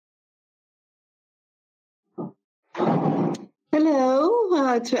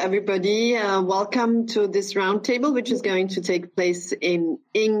Hello to everybody. Welcome to this roundtable, which is going to take place in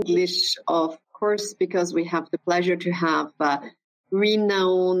English, of course, because we have the pleasure to have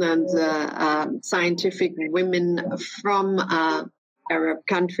renowned and scientific women from Arab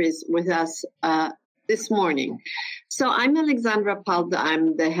countries with us this morning. So I'm Alexandra Palt.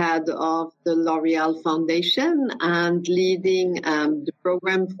 I'm the head of the L'Oréal Foundation and leading the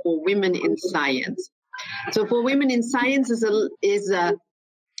program for women in science. So for women in science is a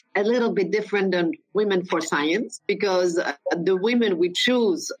little bit different than women for science, because the women we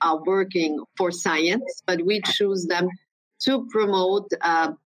choose are working for science, but we choose them to promote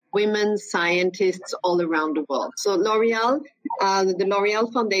women scientists all around the world. So L'Oréal, the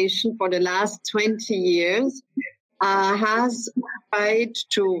L'Oréal Foundation for the last 20 years has tried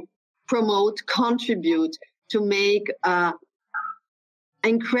to promote, contribute to make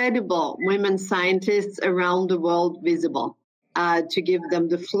incredible women scientists around the world visible, to give them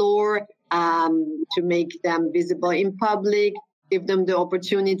the floor, to make them visible in public, give them the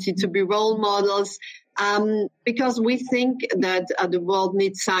opportunity to be role models, because we think that the world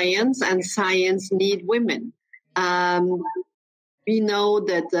needs science and science needs women. We know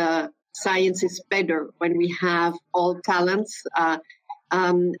that science is better when we have all talents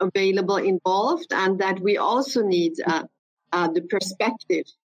available, involved, and that we also need the perspective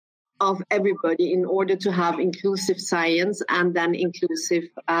of everybody in order to have inclusive science and then inclusive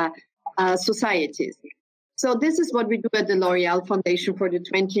societies. So this is what we do at the L'Oréal Foundation for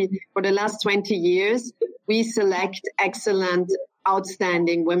the last 20 years. We select excellent,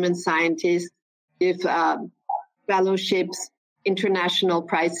 outstanding women scientists, give fellowships, international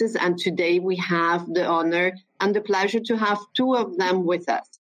prizes, and today we have the honor and the pleasure to have two of them with us.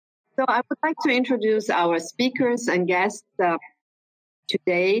 So I would like to introduce our speakers and guests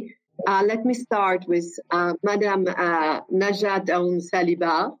today. Let me start with Madame Najat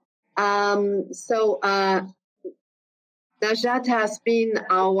Saliba. Najat has been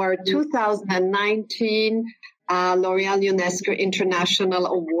our 2019 L'Oréal UNESCO International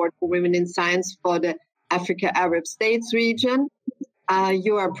Award for Women in Science for the Africa Arab States region.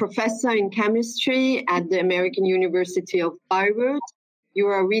 You are a professor in chemistry at the American University of Beirut. You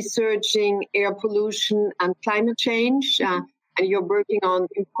are researching air pollution and climate change, and you're working on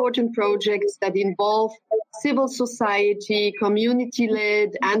important projects that involve civil society,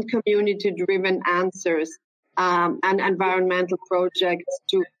 community-led and community-driven answers, and environmental projects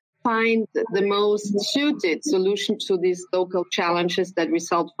to find the most suited solution to these local challenges that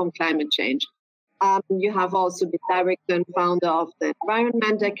result from climate change. You have also been director and founder of the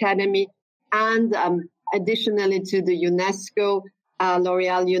Environment Academy, and additionally to the UNESCO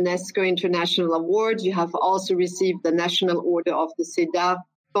L'Oréal UNESCO International Award, you have also received the National Order of the Cedar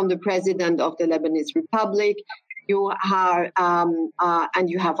from the President of the Lebanese Republic. You are, and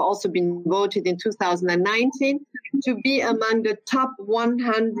you have also been voted in 2019 to be among the top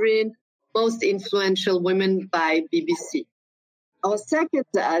 100 most influential women by BBC. Our second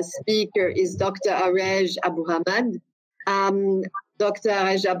speaker is Dr. Areej Abuhammad. Dr.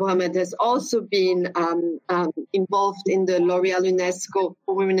 Areej Abuhammad has also been involved in the L'Oréal UNESCO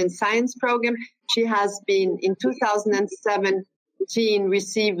for Women in Science program. She has been, in 2017,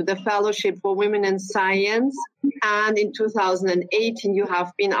 received the Fellowship for Women in Science, and in 2018, you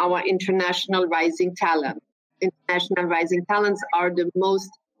have been our International Rising Talent. International Rising Talents are the most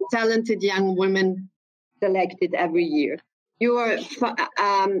talented young women selected every year. You have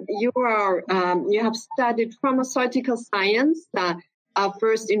studied pharmaceutical science,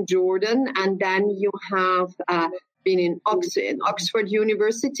 first in Jordan, and then you have been in Oxford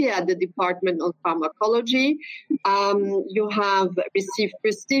University at the Department of Pharmacology. You have received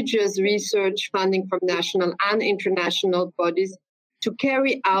prestigious research funding from national and international bodies to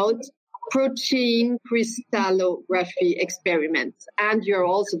carry out protein crystallography experiments. And you're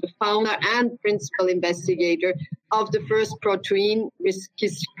also the founder and principal investigator of the first protein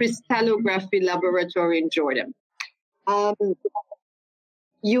crystallography laboratory in Jordan.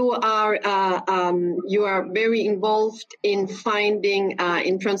 You are very involved in finding,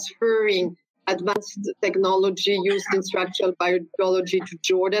 in transferring advanced technology used in structural biology to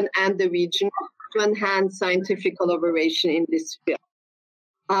Jordan and the region to enhance scientific collaboration in this field.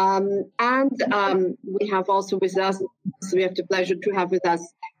 We have also with us, so we have the pleasure to have with us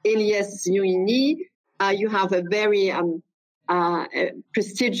Elyes Jouini. You have a very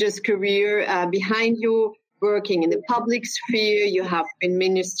prestigious career behind you, working in the public sphere. You have been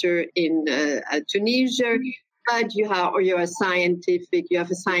minister in Tunisia, but you have a scientific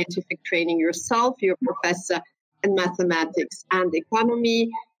training yourself. You're a professor in mathematics and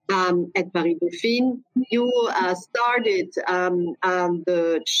economy, at Paris Dauphine. You started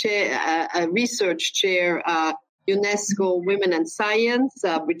the chair, research chair, UNESCO Women and Science,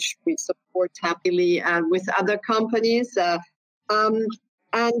 which we support happily with other companies.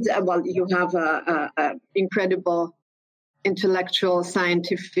 Well, you have an incredible intellectual,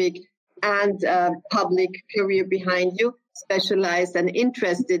 scientific, and public career behind you, specialized and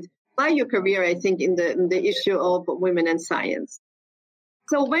interested by your career, I think, in the issue of women and science.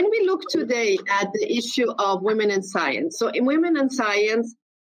 So when we look today at the issue of women in science, so in women in science,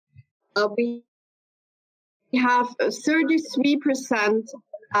 we have 33%,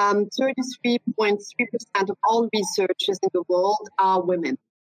 33.3% of all researchers in the world are women.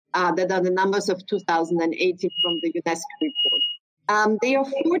 That are the numbers of 2018 from the UNESCO report. They are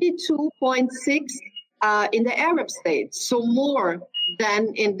 42.6 in the Arab states, so more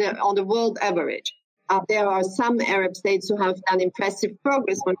than on the world average. There are some Arab states who have done impressive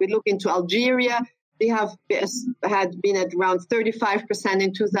progress. When we look into Algeria, they had been at around 35%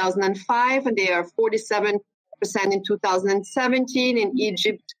 in 2005, and they are 47% in 2017. In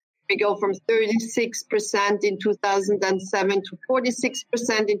Egypt, we go from 36% in 2007 to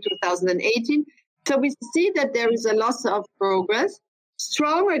 46% in 2018. So we see that there is a lot of progress,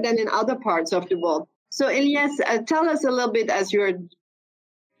 stronger than in other parts of the world. So Elyes, tell us a little bit, as you're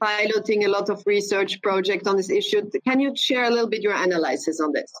piloting a lot of research projects on this issue, can you share a little bit your analysis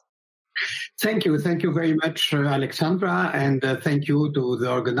on this? Thank you. Thank you very much, Alexandra, and thank you to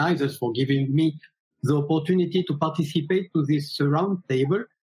the organizers for giving me the opportunity to participate to this round table.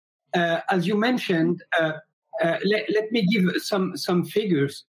 As you mentioned, let me give some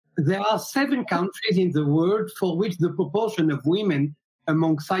figures. There are 7 countries in the world for which the proportion of women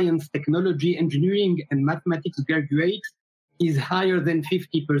among science, technology, engineering, and mathematics graduates is higher than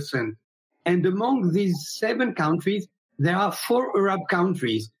 50%. And among these 7 countries, there are 4 Arab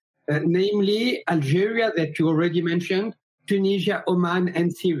countries, namely Algeria, that you already mentioned, Tunisia, Oman,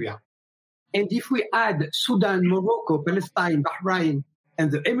 and Syria. And if we add Sudan, Morocco, Palestine, Bahrain,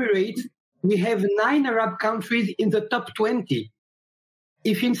 and the Emirates, we have 9 Arab countries in the top 20.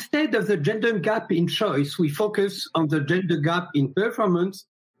 If instead of the gender gap in choice, we focus on the gender gap in performance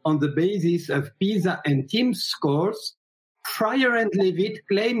on the basis of PISA and TIMSS scores, Fryer and Levitt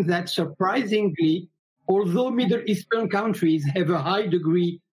claim that surprisingly, although Middle Eastern countries have a high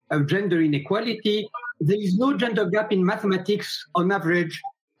degree of gender inequality, there is no gender gap in mathematics on average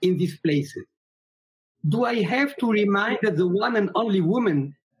in these places. Do I have to remind that the one and only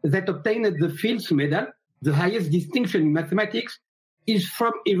woman that obtained the Fields Medal, the highest distinction in mathematics, is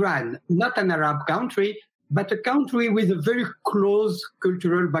from Iran, not an Arab country, but a country with a very close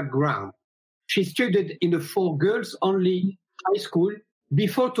cultural background. She studied in a 4-girls-only high school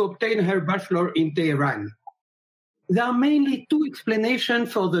before to obtain her bachelor in Tehran. There are mainly 2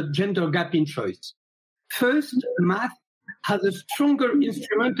 explanations for the gender gap in choice. First, math has a stronger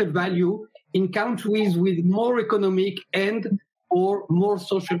instrumental value in countries with more economic and/or more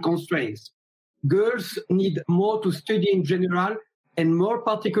social constraints. Girls need more to study in general, and more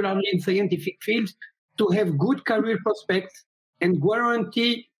particularly in scientific fields, to have good career prospects and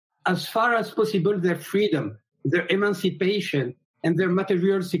guarantee as far as possible their freedom, their emancipation, and their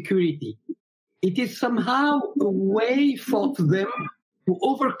material security. It is somehow a way for them to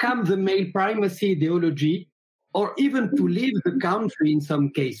overcome the male primacy ideology, or even to leave the country in some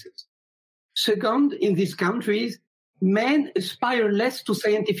cases. Second, in these countries, men aspire less to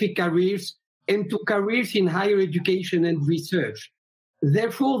scientific careers and to careers in higher education and research.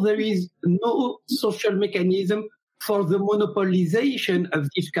 Therefore, there is no social mechanism for the monopolization of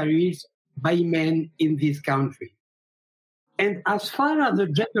these careers by men in this country. And as far as the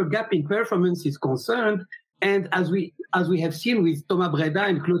gender gap in performance is concerned, and as we have seen with Thomas Breda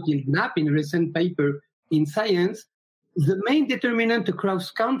and Clotilde Knapp in a recent paper in Science, the main determinant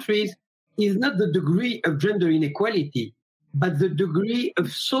across countries is not the degree of gender inequality, but the degree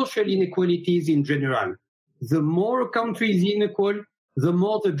of social inequalities in general. The more a country is unequal, the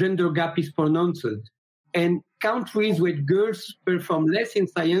more the gender gap is pronounced. And countries where girls perform less in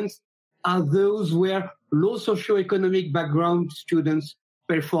science are those where low socioeconomic background students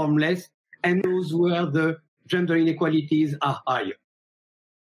perform less, and those where the gender inequalities are higher.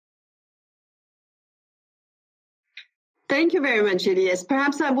 Thank you very much, Elyes.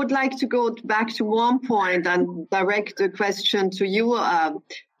 Perhaps I would like to go back to one point and direct the question to you,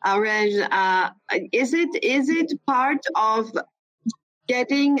 Areej. Is it part of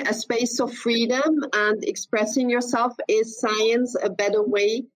getting a space of freedom and expressing yourself? Is science a better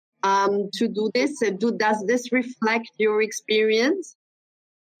way to do this? Does this reflect your experience?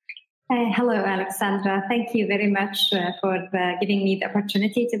 Hello, Alexandra. Thank you very much for giving me the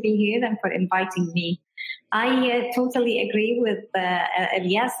opportunity to be here and for inviting me. I totally agree with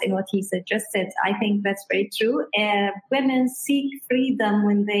Elyes in what he suggested. I think that's very true. Women seek freedom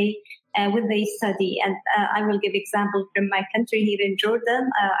when they study, and I will give example from my country here in Jordan.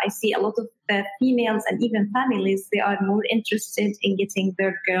 I see a lot of females and even families. They are more interested in getting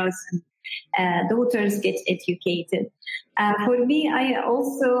their girls and daughters get educated. For me,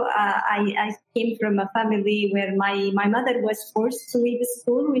 I came from a family where my mother was forced to leave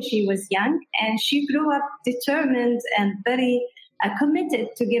school when she was young, and she grew up determined and very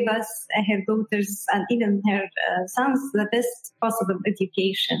committed to give us, her daughters and even her sons, the best possible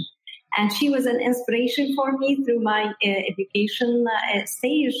education. And she was an inspiration for me through my education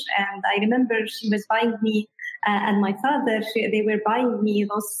stage. And I remember she was buying me and my father, they were buying me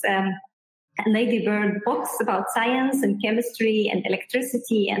those Ladybird books about science and chemistry and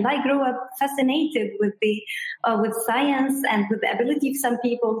electricity, and I grew up fascinated with science and with the ability of some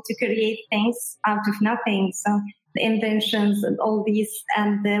people to create things out of nothing. So the inventions and all these.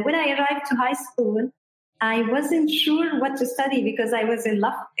 And when I arrived to high school, I wasn't sure what to study because I was in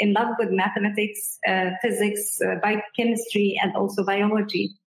love with mathematics, physics, biochemistry, and also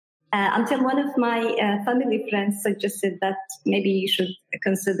biology. Until one of my family friends suggested that maybe you should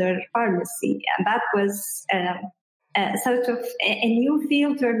consider pharmacy. And that was sort of a new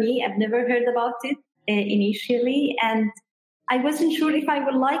field for me. I've never heard about it initially. And I wasn't sure if I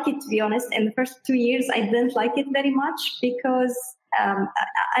would like it, to be honest. In the first 2 years, I didn't like it very much because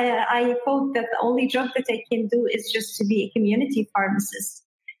I thought that the only job that I can do is just to be a community pharmacist.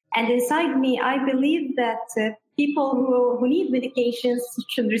 And inside me, I believe that people who need medications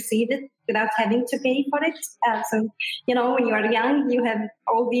should receive it without having to pay for it. So, when you are young, you have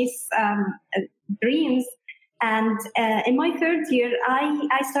all these dreams. And in my third year,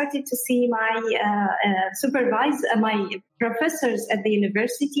 I started to see my my professors at the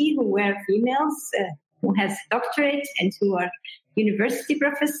university who were females, who has doctorate and who are university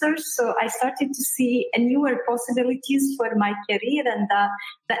professors. So I started to see newer possibilities for my career. And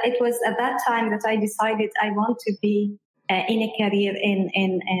it was at that time that I decided I want to be in a career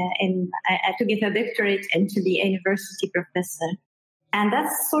to get a doctorate and to be a university professor. And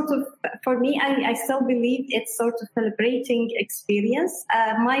that's sort of, for me, I still believe it's sort of a liberating experience.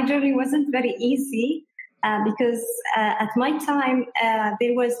 My journey wasn't very easy because at my time,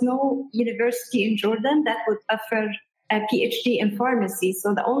 there was no university in Jordan that would offer a PhD in pharmacy.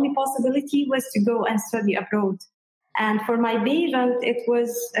 So the only possibility was to go and study abroad. And for my parents, it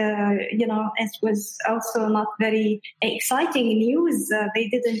was also not very exciting news. They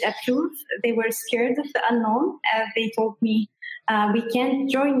didn't approve. They were scared of the unknown. They told me, we can't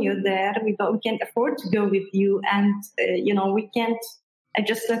join you there. We can't afford to go with you. And, we can't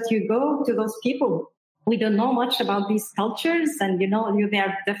just let you go to those people. We don't know much about these cultures and, they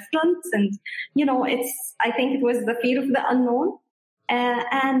are different. And, I think it was the fear of the unknown.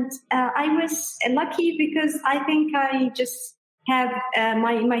 And I was lucky because I think I just have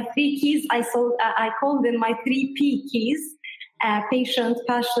my 3 keys. I call them my 3 P keys, patient,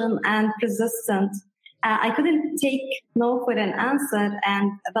 passion, and persistent. I couldn't take no for an answer.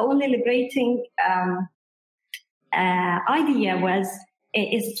 And the only liberating idea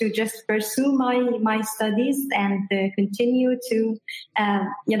is to just pursue my studies and continue to,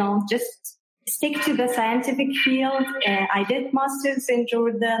 just stick to the scientific field. I did masters in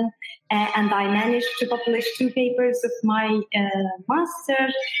Jordan, and I managed to publish 2 papers of my master.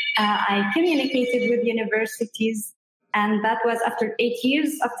 I communicated with universities, and that was after 8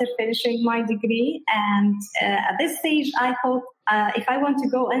 years after finishing my degree. And at this stage, I thought if I want to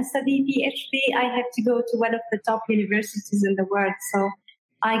go and study PhD, I have to go to one of the top universities in the world. So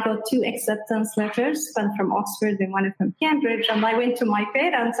I got 2 acceptance letters, one from Oxford and one from Cambridge. And I went to my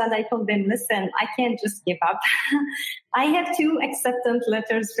parents and I told them, listen, I can't just give up. I have 2 acceptance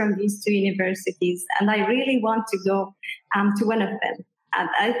letters from these 2 universities, and I really want to go to one of them. And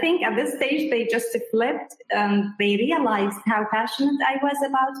I think at this stage, they just flipped. They realized how passionate I was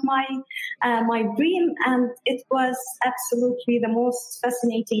about my dream. And it was absolutely the most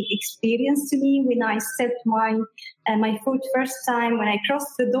fascinating experience to me when I set my foot first time, when I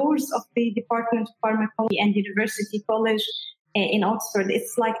crossed the doors of the Department of Pharmacology and University College in Oxford. It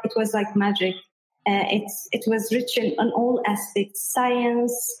was like magic. It was rich on all aspects: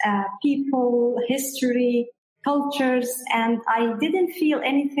 science, people, history, cultures, and I didn't feel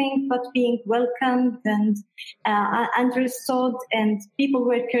anything but being welcomed and understood, and people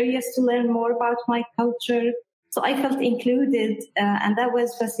were curious to learn more about my culture. So I felt included, and that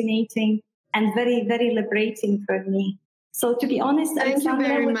was fascinating and very, very liberating for me. So to be honest, thank you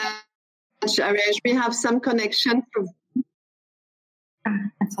very much. Areej, we have some connection from.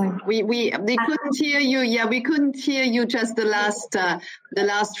 We couldn't hear you. Yeah, we couldn't hear you just the last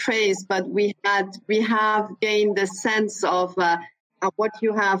phrase, but we have gained a sense of what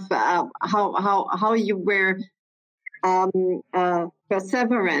you have, how you were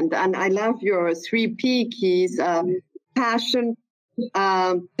perseverant, and I love your 3 P keys: passion,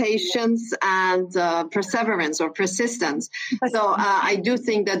 patience, and perseverance or persistence. So I do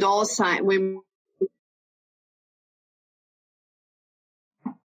think that all women.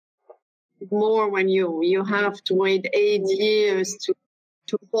 More when you have to wait 8 years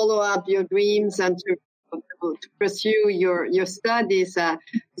to follow up your dreams and to pursue your studies.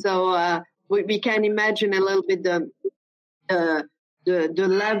 So we can imagine a little bit the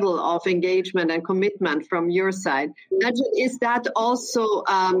level of engagement and commitment from your side. Najat, is that also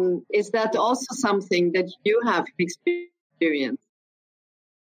something that you have experienced?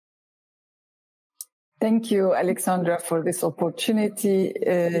 Thank you, Alexandra, for this opportunity.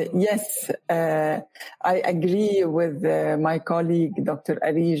 Yes, I agree with my colleague, Dr.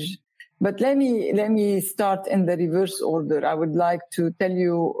 Areej. But let me start in the reverse order. I would like to tell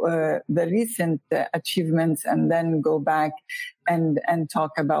you the recent achievements and then go back and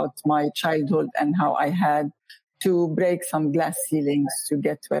talk about my childhood and how I had to break some glass ceilings to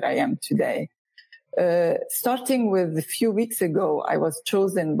get where I am today. Starting with a few weeks ago, I was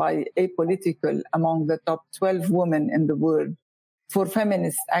chosen by Apolitical among the top 12 women in the world for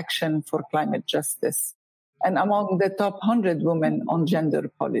feminist action for climate justice and among the top 100 women on gender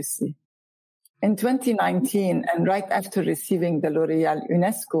policy. In 2019, and right after receiving the L'Oréal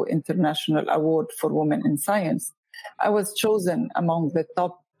UNESCO International Award for Women in Science, I was chosen among the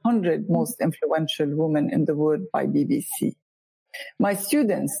top 100 most influential women in the world by BBC. My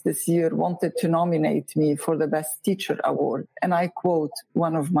students this year wanted to nominate me for the Best Teacher Award, and I quote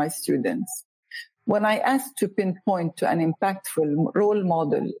one of my students: "When I asked to pinpoint to an impactful role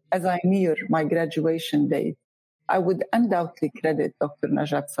model as I near my graduation date, I would undoubtedly credit Dr.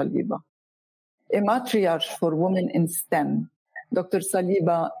 Najat Saliba. A matriarch for women in STEM, Dr.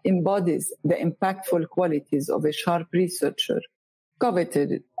 Saliba embodies the impactful qualities of a sharp researcher,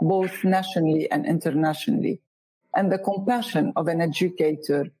 coveted both nationally and internationally, and the compassion of an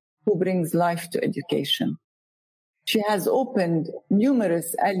educator who brings life to education. She has opened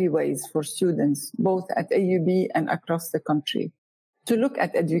numerous alleyways for students, both at AUB and across the country, to look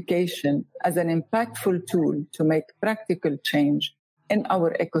at education as an impactful tool to make practical change in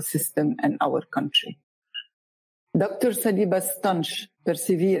our ecosystem and our country. Dr. Saliba's staunch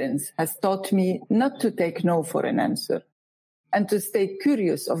perseverance has taught me not to take no for an answer and to stay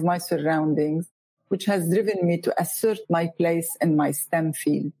curious of my surroundings, which has driven me to assert my place in my STEM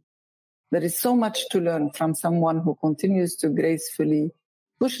field. There is so much to learn from someone who continues to gracefully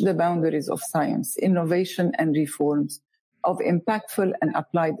push the boundaries of science, innovation, and reforms of impactful and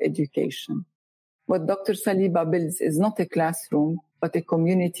applied education. What Dr. Saliba builds is not a classroom, but a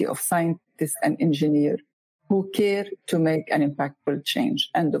community of scientists and engineers who care to make an impactful change."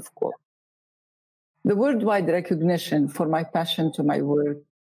 End of quote. The worldwide recognition for my passion to my work,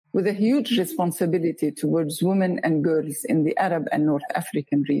 with a huge responsibility towards women and girls in the Arab and North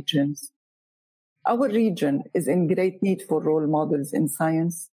African regions. Our region is in great need for role models in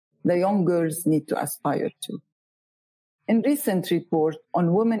science the young girls need to aspire to. In recent report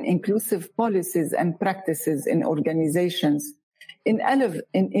on women-inclusive policies and practices in organizations in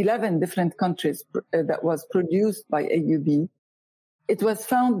 11 different countries that was produced by AUB, it was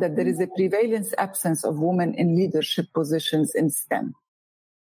found that there is a prevalence absence of women in leadership positions in STEM.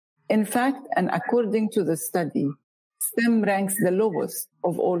 In fact, and according to the study, STEM ranks the lowest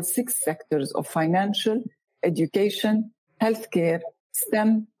of all 6 sectors of financial, education, healthcare,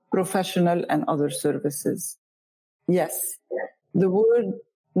 STEM, professional, and other services. Yes, the world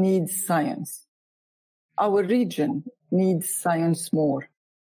needs science. Our region needs science more,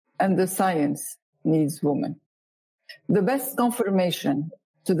 and the science needs women. The best confirmation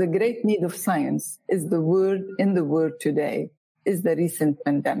to the great need of science is the word in the world today is the recent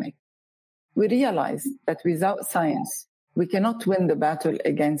pandemic. We realize that without science, we cannot win the battle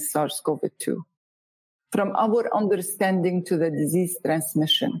against SARS-CoV-2. From our understanding to the disease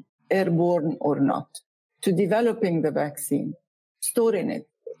transmission, airborne or not, to developing the vaccine, storing it,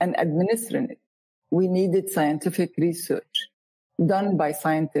 and administering it, we needed scientific research done by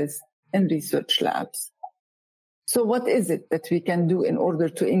scientists in research labs. So what is it that we can do in order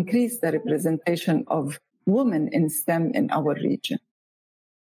to increase the representation of women in STEM in our region?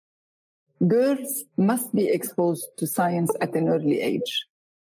 Girls must be exposed to science at an early age.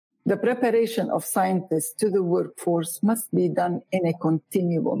 The preparation of scientists to the workforce must be done in a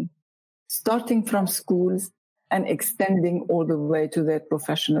continuum. starting from schools and extending all the way to their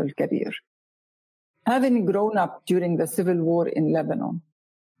professional career. Having grown up during the civil war in Lebanon,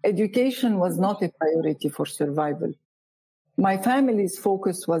 education was not a priority for survival. My family's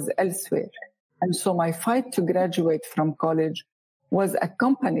focus was elsewhere, and so my fight to graduate from college was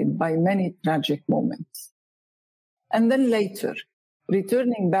accompanied by many tragic moments. And then later,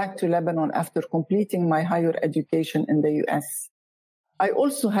 returning back to Lebanon after completing my higher education in the US, I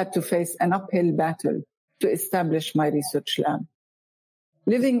also had to face an uphill battle to establish my research lab.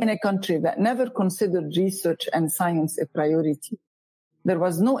 Living in a country that never considered research and science a priority, there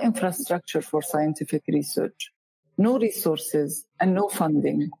was no infrastructure for scientific research, no resources, and no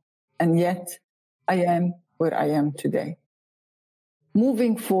funding. And yet, I am where I am today.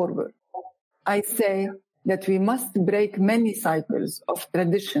 Moving forward, I say that we must break many cycles of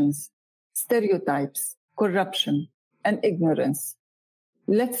traditions, stereotypes, corruption, and ignorance.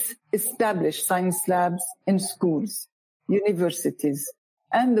 Let's establish science labs in schools, universities,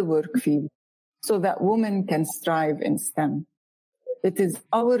 and the work field so that women can strive in STEM. It is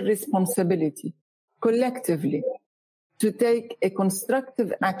our responsibility, collectively, to take a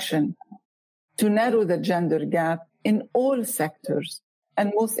constructive action to narrow the gender gap in all sectors,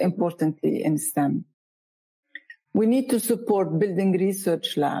 and most importantly, in STEM. We need to support building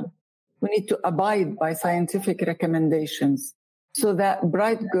research labs. We need to abide by scientific recommendations so that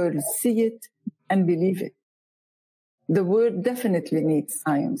bright girls see it and believe it. The world definitely needs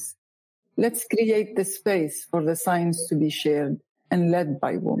science. Let's create the space for the science to be shared and led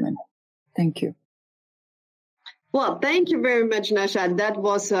by women. Thank you. Well, thank you very much, Najat. That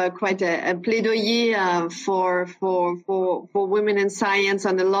was quite a plaidoyer for women in science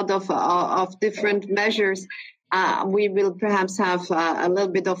and a lot of different measures. We will perhaps have a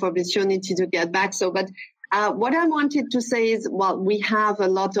little bit of opportunity to get back. But what I wanted to say is, well, we have a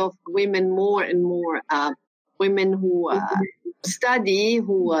lot of women, more and more women who study,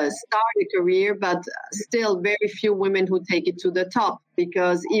 who start a career, but still very few women who take it to the top,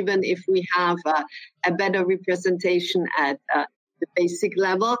 because even if we have a better representation at the basic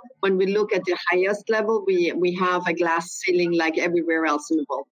level, when we look at the highest level, we have a glass ceiling like everywhere else in the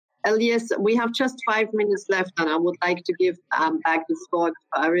world. Elyes, we have just 5 minutes left, and I would like to give back the floor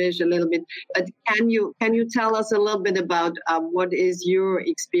to Areej a little bit. But can you tell us a little bit about what is your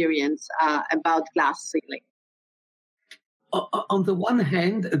experience about glass ceiling? On the one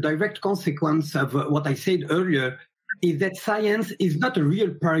hand, a direct consequence of what I said earlier is that science is not a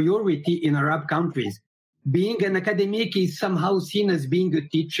real priority in Arab countries. Being an academic is somehow seen as being a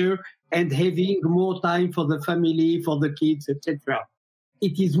teacher and having more time for the family, for the kids, etc.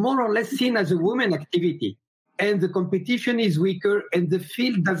 It is more or less seen as a woman activity, and the competition is weaker, and the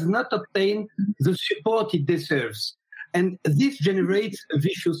field does not obtain the support it deserves. And this generates a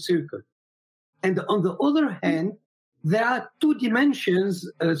vicious circle. And on the other hand, there are two dimensions.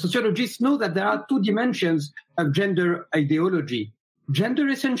 Sociologists know that there are two dimensions of gender ideology: gender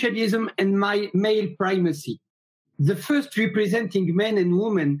essentialism and male primacy. The first representing men and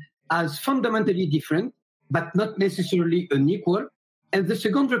women as fundamentally different, but not necessarily unequal, and the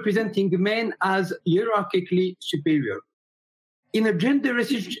second representing men as hierarchically superior. In a gender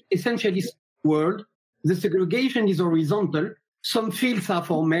essentialist world, the segregation is horizontal. Some fields are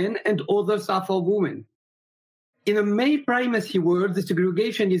for men and others are for women. In a male primacy world, the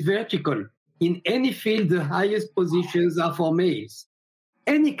segregation is vertical. In any field, the highest positions are for males.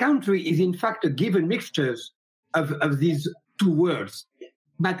 Any country is, in fact, a given mixture of these two worlds.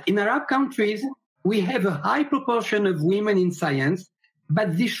 But in Arab countries, we have a high proportion of women in science,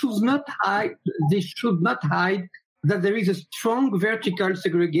 but this should not hide that there is a strong vertical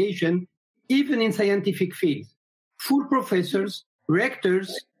segregation, even in scientific fields. Full professors,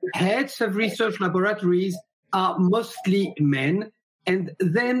 rectors, heads of research laboratories are mostly men. And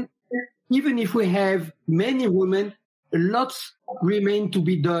then, even if we have many women, lots remain to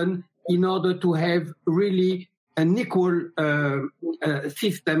be done in order to have really an equal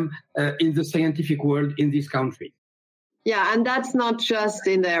system in the scientific world in this country. Yeah, and that's not just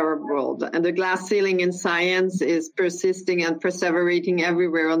in the Arab world. And the glass ceiling in science is persisting and perseverating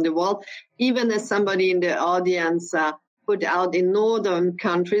everywhere on the world. Even as somebody in the audience put out, in northern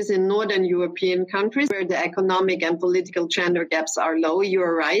countries, in northern European countries, where the economic and political gender gaps are low,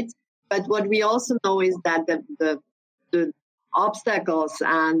 you're right. But what we also know is that the obstacles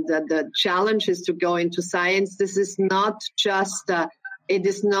and the challenges to go into science, this is not just it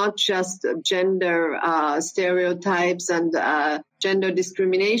is not just gender stereotypes and gender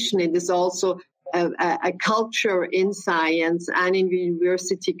discrimination. It is also a culture in science and in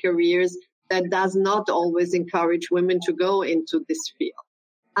university careers that does not always encourage women to go into this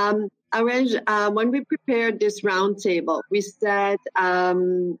field. Areej, when we prepared this roundtable, we said how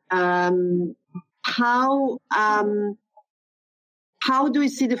do we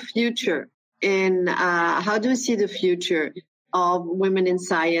see the future of women in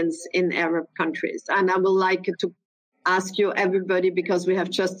science in Arab countries? And I would like to ask you, everybody, because we have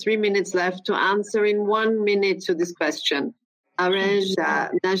just 3 minutes left, to answer in 1 minute to this question. Areej,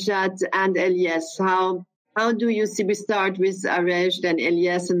 Najat, and Elyes, how do you see? We start with Areej, then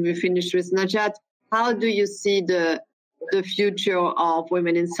Elyes, and we finish with Najat. How do you see the future of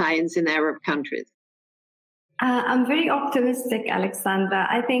women in science in Arab countries? I'm very optimistic, Alexandra.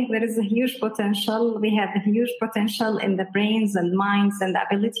 I think there is a huge potential. We have a huge potential in the brains and minds and the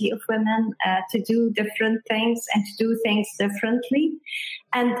ability of women to do different things and to do things differently.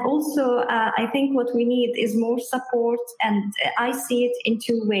 And also, I think what we need is more support. And I see it in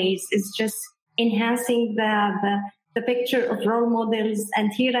two ways. It's just enhancing the picture of role models. And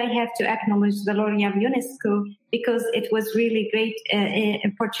here I have to acknowledge the L'Oréal UNESCO, because it was really great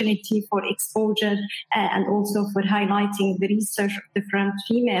opportunity for exposure and also for highlighting the research of different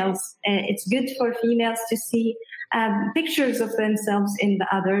females. It's good for females to see pictures of themselves in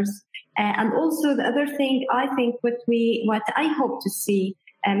the others. And also the other thing, I think what I hope to see,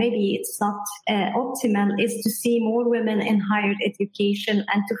 maybe it's not optimal, is to see more women in higher education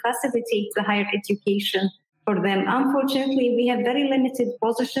and to facilitate the higher education for them. Unfortunately, we have very limited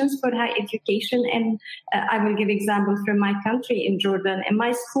positions for higher education. And I will give example from my country in Jordan. In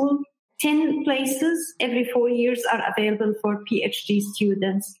my school, 10 places every 4 years are available for PhD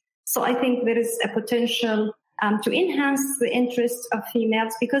students. So I think there is a potential to enhance the interest of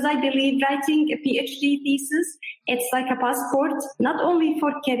females, because I believe writing a PhD thesis, it's like a passport, not only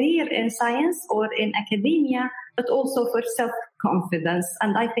for career in science or in academia, but also for self-confidence.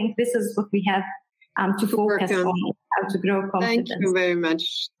 And I think this is what we have to focus on, how to grow confidence. Thank you very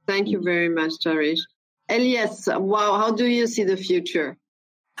much. Thank you very much, Areej. Elyes, wow, how do you see the future?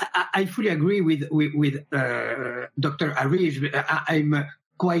 I fully agree with Dr. Areej. I'm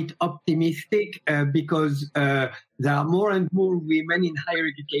quite optimistic because there are more and more women in higher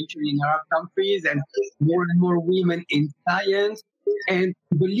education in Arab countries and more women in science, and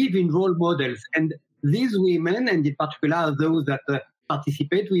believe in role models. And these women, and in particular those that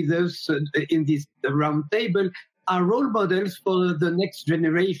participate with us in this round table, are role models for the next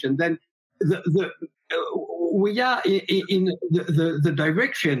generation. Then we are in the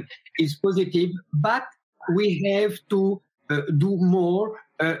direction is positive, but we have to do more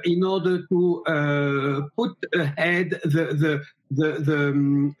in order to put ahead the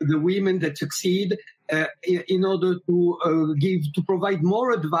women that succeed, in order to provide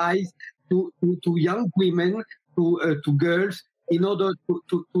more advice to young women, to girls, in order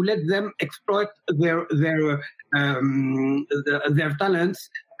to let them exploit their talents,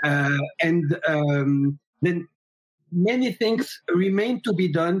 and then many things remain to be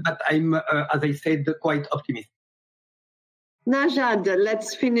done. But I'm, as I said, quite optimistic. Najat,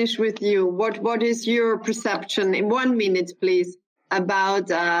 let's finish with you. What is your perception in 1 minute, please, about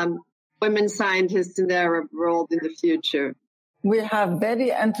women scientists in the Arab world in the future? We have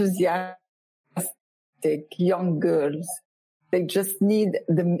very enthusiastic young girls. They just need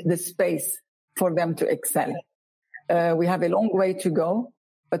the space for them to excel. We have a long way to go,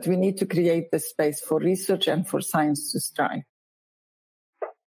 but we need to create the space for research and for science to strive.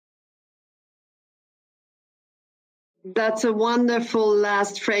 That's a wonderful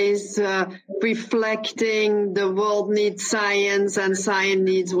last phrase, reflecting the world needs science and science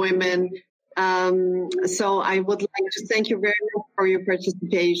needs women. So I would like to thank you very much for your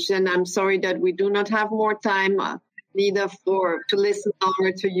participation. I'm sorry that we do not have more time, neither to listen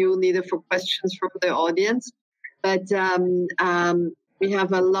longer to you, neither for questions from the audience. But we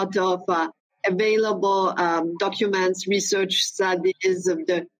have a lot of available documents, research studies of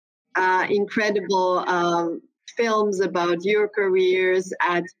the incredible films about your careers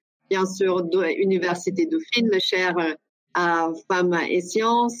at, bien sûr, Université Dauphine, le chair Femmes et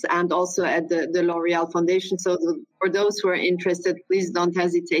Sciences, and also at the L'Oréal Foundation. So for those who are interested, please don't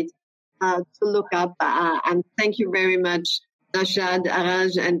hesitate to look up. And thank you very much, Najat,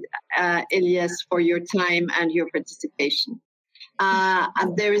 Areej, and Elyes, for your time and your participation.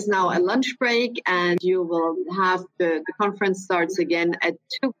 And there is now a lunch break, and you will have the conference starts again at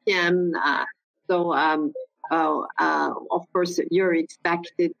 2 p.m. Of course, you're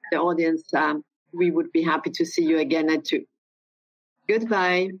expected, the audience. We would be happy to see you again at 2.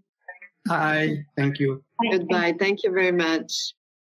 Goodbye. Hi, thank you. Goodbye. Thank you very much.